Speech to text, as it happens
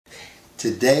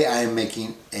Today I am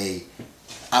making a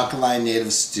alkaline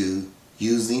native stew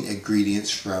using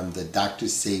ingredients from the Dr.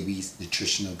 Sebi's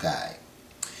nutritional guide.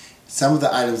 Some of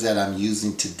the items that I'm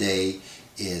using today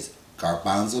is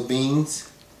garbanzo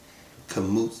beans,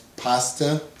 kamut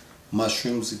pasta,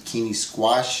 mushroom zucchini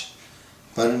squash,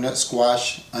 butternut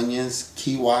squash, onions,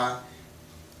 quinoa,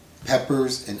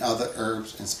 peppers, and other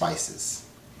herbs and spices.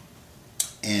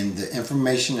 And the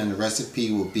information and the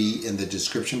recipe will be in the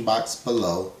description box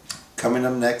below. Coming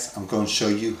up next, I'm going to show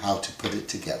you how to put it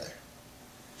together.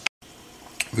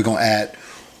 We're going to add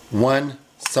 1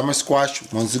 summer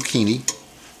squash, 1 zucchini,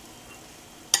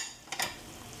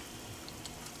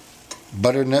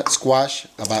 butternut squash,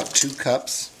 about 2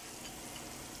 cups,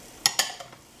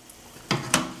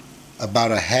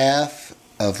 about a half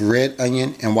of red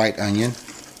onion and white onion,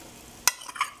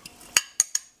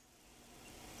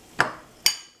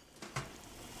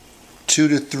 two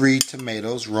to 3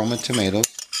 tomatoes, Roman tomatoes,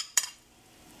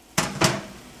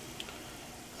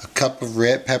 a cup of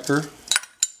red pepper,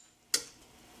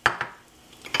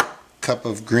 cup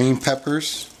of green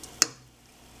peppers,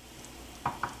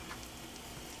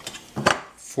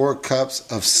 4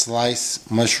 cups of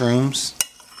sliced mushrooms,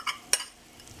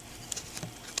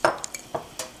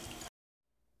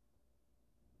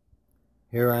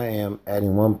 here I am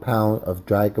adding 1 pound of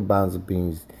dried garbanzo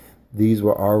beans. These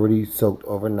were already soaked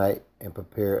overnight and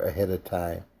prepared ahead of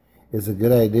time. It's a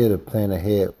good idea to plan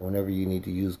ahead whenever you need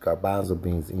to use garbanzo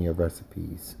beans in your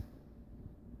recipes.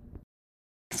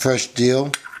 Fresh dill,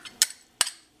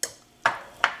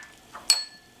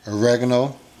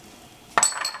 oregano,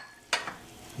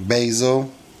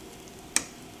 basil,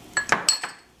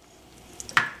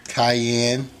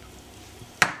 cayenne,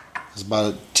 it's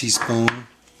about a teaspoon,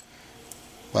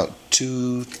 about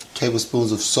 2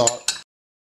 tablespoons of salt,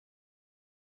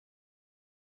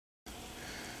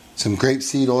 some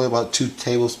grapeseed oil, about 2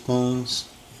 tablespoons.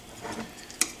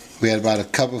 We had about a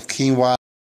cup of quinoa,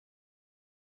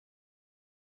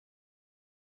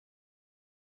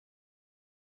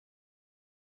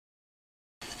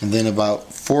 and then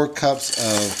about 4 cups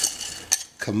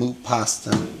of kamut pasta.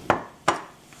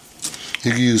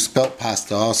 You can use spelt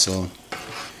pasta also.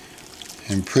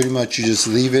 And pretty much you just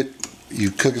leave it,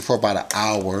 you cook it for about an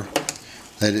hour,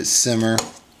 let it simmer,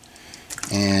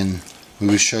 and we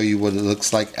will show you what it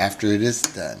looks like after it is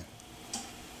done.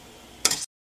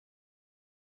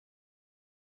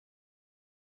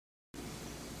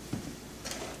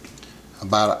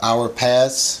 About an hour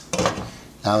passed.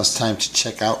 Now it's time to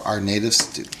check out our native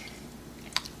stew.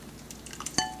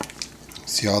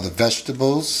 See all the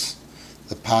vegetables,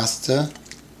 the pasta,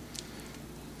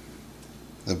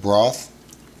 the broth.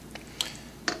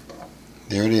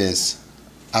 There it is,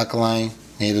 alkaline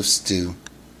native stew.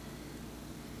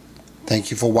 Thank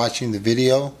you for watching the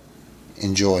video.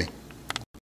 Enjoy.